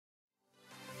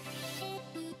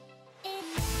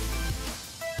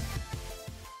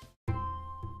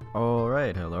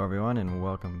Alright, hello everyone and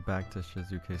welcome back to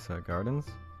Shizukesa Gardens.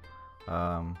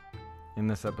 In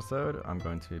this episode I'm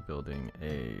going to be building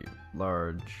a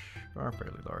large, or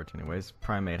fairly large anyways,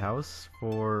 primate house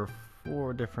for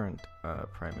 4 different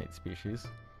primate species.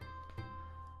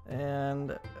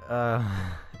 And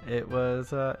it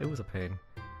was a pain.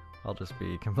 I'll just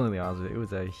be completely honest with you, it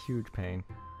was a huge pain.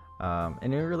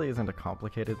 And it really isn't a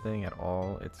complicated thing at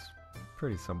all, it's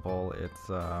pretty simple.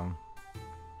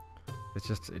 It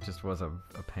just was a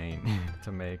pain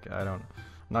to make. I'm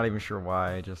not even sure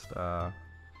why. I don't know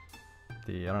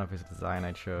if it's the design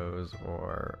I chose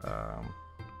or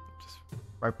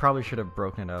I probably should have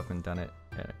broken it up and done it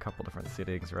in a couple different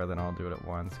sittings rather than all do it at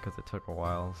once because it took a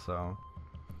while. So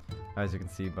as you can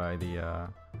see by the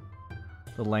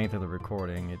length of the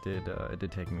recording, it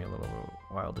did take me a little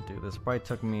while to do this. It probably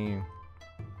took me,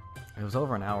 it was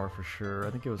over an hour for sure.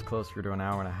 I think it was closer to an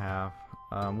hour and a half.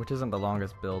 Which isn't the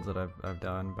longest builds that I've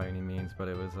done by any means, but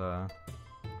it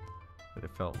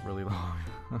felt really long.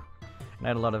 And I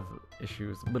had a lot of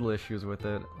little issues with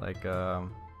it, like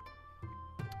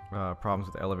problems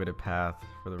with the elevated path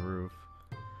for the roof,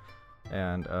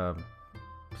 and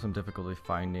some difficulty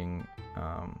finding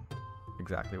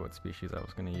exactly what species I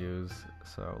was going to use.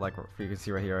 So, like you can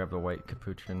see right here, I have the white-head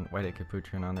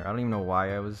capuchin on there. I don't even know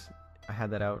why I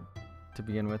had that out to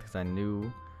begin with, because I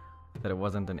knew that it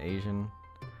wasn't an Asian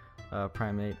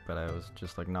primate, but I was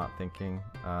just like not thinking.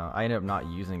 I ended up not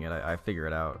using it. I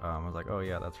figured it out. I was like, oh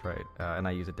yeah, that's right. And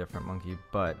I use a different monkey,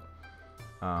 but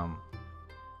I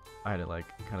had to like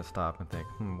kind of stop and think,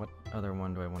 what other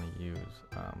one do I want to use?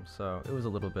 So it was a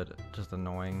little bit just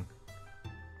annoying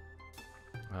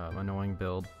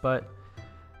build, but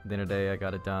at the end of the day, I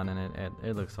got it done, and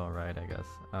it looks all right, I guess.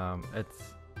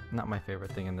 It's not my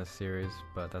favorite thing in this series,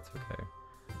 but that's okay.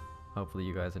 Hopefully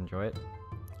you guys enjoy it.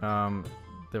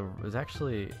 There was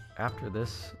actually, after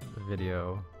this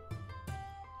video,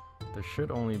 there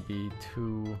should only be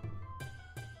 2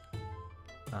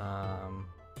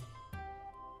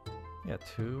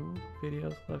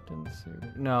 videos left in the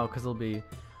series. No, because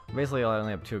basically I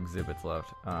only have 2 exhibits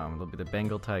left. There'll be the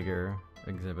Bengal tiger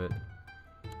exhibit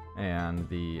and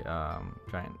the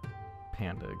giant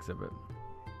panda exhibit,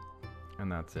 and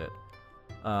that's it.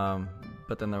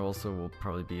 But then there also will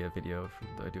probably be a video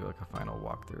I do like a final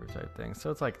walkthrough type thing.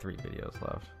 So it's like 3 videos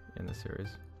left in the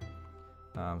series.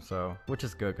 Which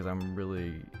is good because I'm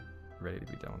really ready to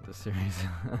be done with this series.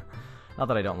 Not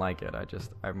that I don't like it. I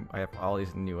have all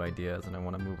these new ideas and I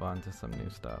want to move on to some new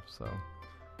stuff. So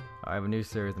I have a new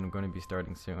series that I'm going to be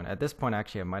starting soon. At this point,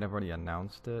 actually, I might have already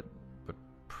announced it, but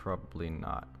probably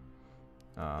not.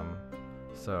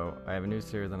 So I have a new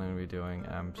series that I'm going to be doing,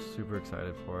 and I'm super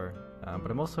excited for.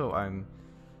 But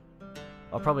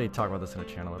I'll probably talk about this in a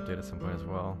channel update at some point as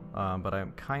well. But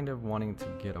I'm kind of wanting to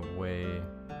get away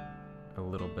a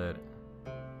little bit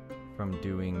from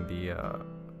doing the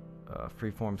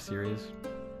freeform series.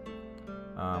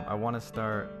 I want to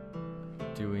start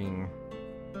doing.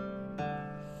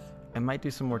 I might do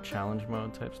some more challenge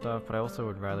mode type stuff, but I also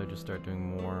would rather just start doing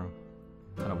more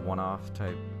kind of one-off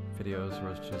type videos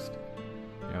where it's just,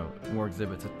 more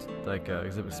exhibits, like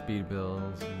exhibit speed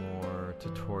builds, more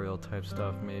tutorial type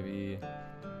stuff maybe.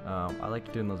 I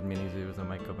like doing those mini zoos. I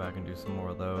might go back and do some more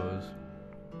of those.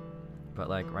 But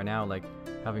like right now, like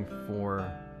having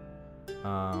 4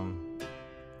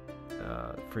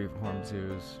 freeform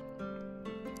zoos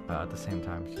at the same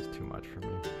time is just too much for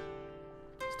me.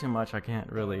 It's too much. I can't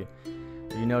really.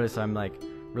 If you notice, I'm like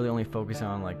really only focusing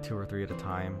on like 2 or 3 at a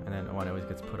time, and then one always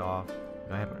gets put off.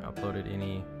 I haven't uploaded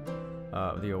any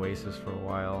the Oasis for a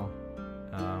while,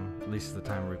 at least at the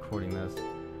time of recording this,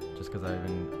 just because I've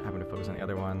been having to focus on the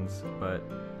other ones. But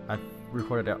I've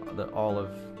recorded all of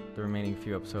the remaining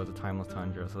few episodes of Timeless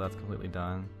Tundra, so that's completely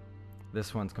done.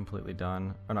 This one's completely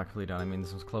done, or not completely done, I mean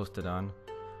this was close to done.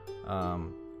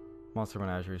 Monster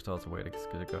Menagerie still has a way to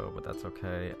go, but that's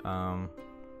okay.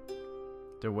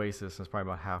 The Oasis is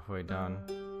probably about halfway done.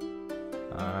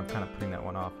 I'm kind of putting that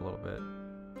one off a little bit,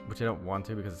 which I don't want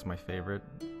to because it's my favorite,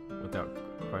 without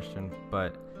question,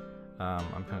 but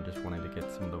I'm kind of just wanting to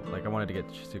get some of the, like I wanted to get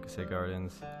Shizukesa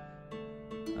Gardens,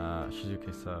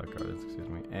 excuse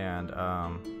me, and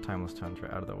Timeless Tundra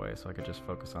out of the way so I could just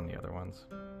focus on the other ones.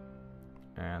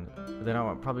 And then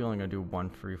I'm probably only going to do 1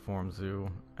 freeform zoo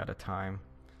at a time,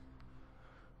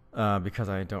 because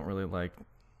I don't really like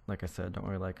I said, don't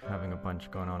really like having a bunch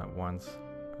going on at once.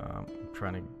 I'm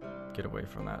trying to get away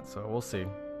from that, so we'll see.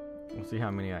 We'll see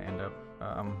how many I end up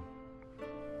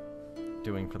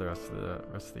doing for the rest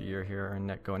of the year here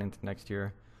and going into next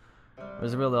year.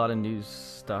 There's a really lot of new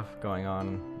stuff going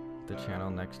on the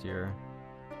channel next year.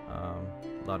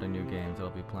 A lot of new games I'll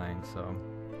be playing, so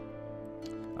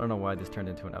I don't know why this turned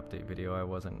into an update video. I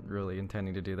wasn't really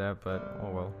intending to do that, but oh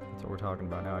well, that's what we're talking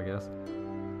about now, I guess.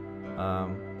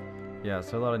 Yeah,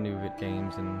 so a lot of new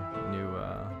games and new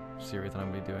series that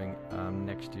I'm going to be doing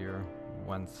next year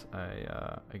once I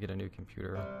get a new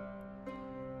computer.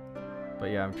 But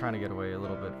yeah, I'm trying to get away a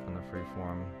little bit from the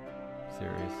freeform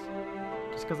series.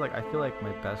 Just because like, I feel like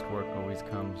my best work always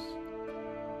comes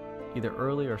either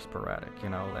early or sporadic, you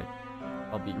know? Like,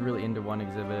 I'll be really into one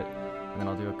exhibit, and then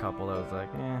I'll do a couple that was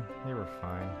like, they were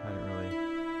fine.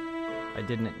 I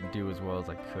didn't do as well as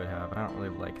I could have, and I don't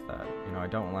really like that. You know, I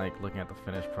don't like looking at the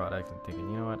finished product and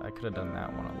thinking, you know what, I could have done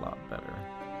that one a lot better.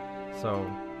 So,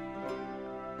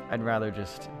 I'd rather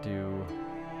just do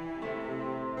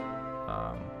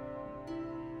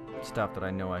stuff that I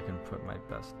know I can put my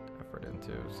best effort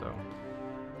into. So,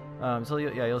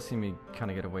 you'll see me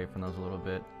kind of get away from those a little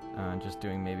bit, just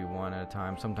doing maybe one at a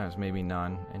time, sometimes maybe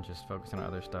none, and just focusing on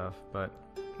other stuff. But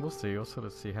we'll see. We'll sort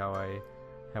of see how I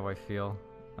feel.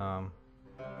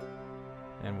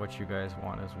 And what you guys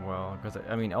want as well, because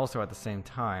I mean, also at the same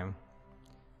time,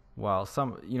 while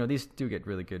some, you know, these do get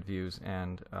really good views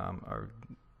and are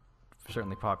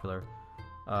certainly popular,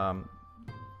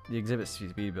 the exhibit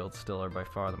speed builds still are by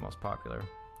far the most popular,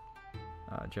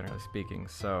 generally speaking.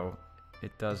 So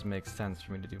it does make sense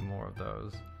for me to do more of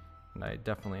those, and I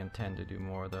definitely intend to do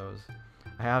more of those.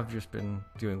 I have just been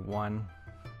doing 1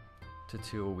 to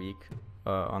 2 a week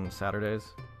on the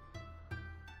Saturdays.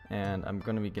 And I'm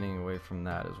going to be getting away from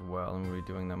that as well. I'm going to be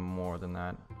doing them more than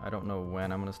that. I don't know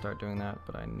when I'm going to start doing that,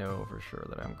 but I know for sure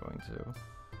that I'm going to.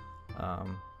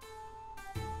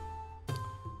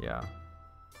 Yeah.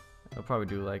 I'll probably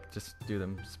do just do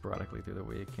them sporadically through the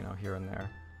week, you know, here and there.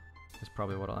 Is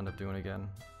probably what I'll end up doing again.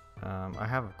 I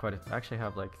have actually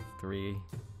have like 3,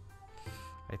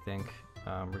 I think,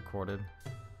 recorded.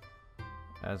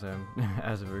 As of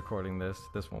recording this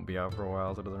won't be out for a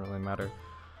while, so it doesn't really matter.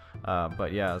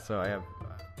 But yeah, so I have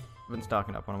been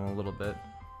stocking up on them a little bit,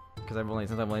 because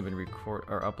since I've only been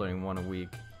uploading 1 a week,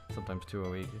 sometimes 2 a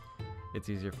week, it's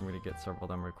easier for me to get several of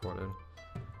them recorded.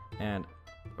 And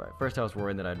at first I was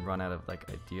worried that I'd run out of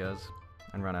like ideas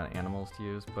and run out of animals to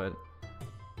use, but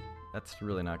that's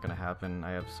really not going to happen.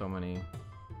 I have so many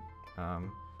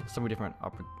different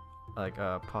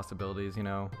possibilities, you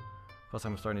know. Plus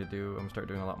I'm starting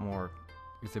doing a lot more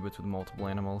exhibits with multiple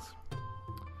animals.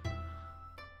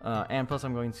 And plus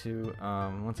I'm going to,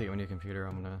 once I get my new computer,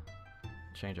 I'm going to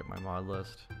change up my mod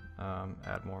list,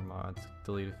 add more mods,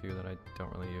 delete a few that I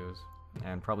don't really use,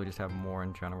 and probably just have more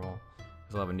in general,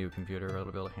 because I'll have a new computer, I'll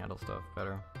be able to handle stuff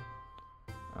better.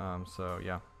 So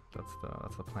yeah, that's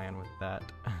the plan with that.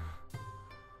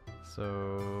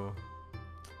 So,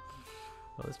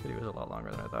 well, this video is a lot longer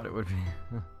than I thought it would be.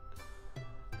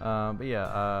 But yeah,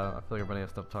 I feel like everybody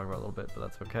has stuff to talk about a little bit, but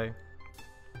that's okay.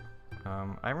 I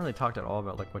haven't really talked at all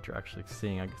about like what you're actually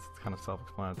seeing. I guess it's kind of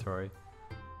self-explanatory.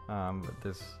 But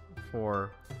there's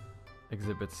 4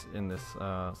 exhibits in this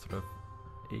sort of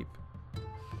ape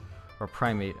or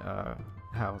primate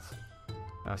house.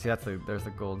 See, there's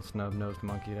the golden snub-nosed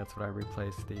monkey. That's what I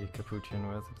replaced the capuchin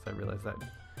with, because I realized that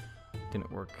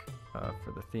didn't work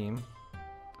for the theme.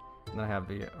 And then I have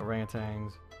the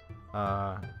orangutans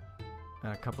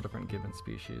and a couple different gibbon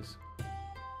species.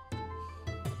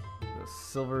 The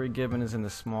silvery gibbon is in the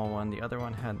small one. The other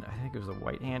one had, I think it was a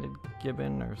white-handed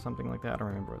gibbon or something like that. I don't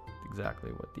remember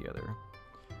exactly what the other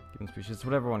gibbon species.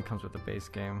 Whatever one comes with the base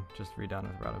game, just redone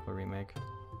with Radical Remake.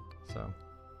 So,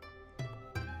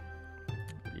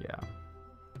 yeah.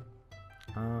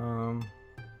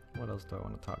 What else do I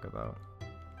want to talk about?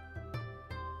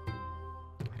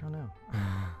 I don't know.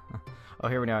 Oh,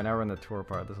 here we are. Now we're in the tour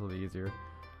part. This will be easier.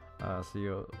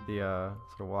 So the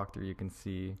sort of walkthrough, you can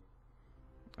see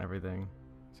everything.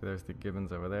 So there's the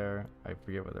gibbons over there. I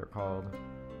forget what they're called,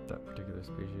 that particular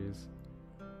species.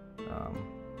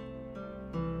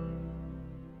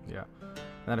 Yeah.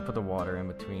 And then I put the water in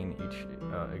between each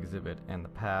exhibit and the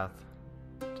path,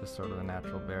 just sort of the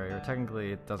natural barrier.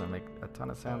 Technically, it doesn't make a ton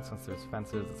of sense since there's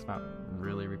fences. It's not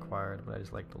really required, but I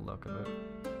just like the look of it.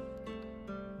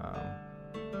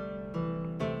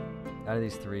 Out of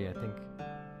these 3, I think, I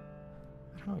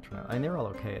don't know which one. I mean, they're all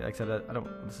okay. Like I said,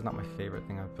 this is not my favorite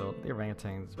thing I've built. The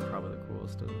orangutan is probably the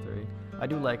coolest of the 3. I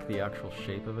do like the actual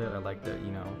shape of it. I like that,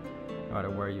 you know, no matter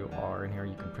where you are in here,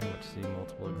 you can pretty much see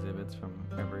multiple exhibits from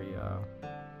where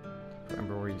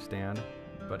you stand.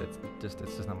 But it's just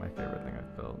not my favorite thing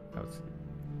I've built. I was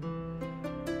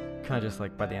kind of just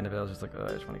like, by the end of it, I was just like, oh, I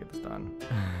just want to get this done,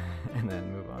 and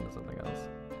then move on to something else.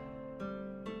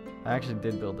 I actually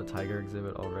did build the tiger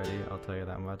exhibit already, I'll tell you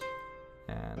that much,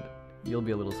 and you'll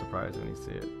be a little surprised when you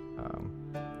see it.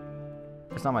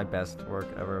 It's not my best work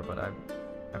ever, but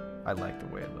I like the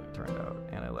way it turned out,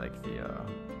 and I like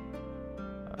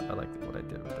what I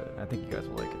did with it. I think you guys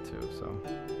will like it too. So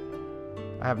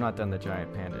I have not done the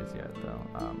giant pandas yet, though.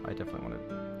 I definitely want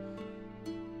to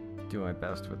do my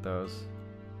best with those,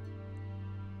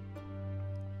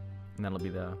 and that'll be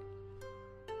the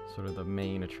sort of the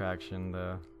main attraction,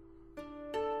 the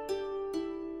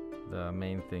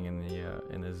main thing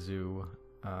in the zoo.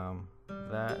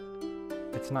 That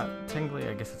it's not technically,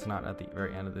 I guess it's not at the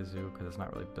very end of the zoo because it's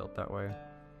not really built that way,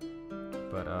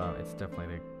 but it's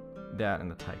definitely that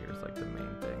and the tiger is like the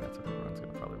main thing. That's what everyone's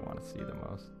gonna probably want to see the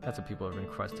most. That's what people have been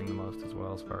requesting the most as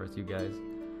well, as far as you guys.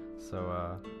 So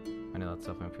I know that's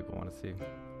something people want to see.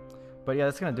 But yeah,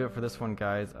 that's gonna do it for this one,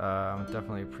 guys.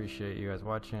 Definitely appreciate you guys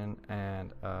watching,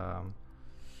 and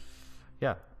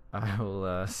yeah, I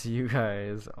will see you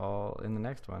guys all in the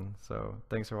next one. So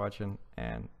thanks for watching,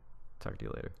 and talk to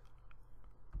you later.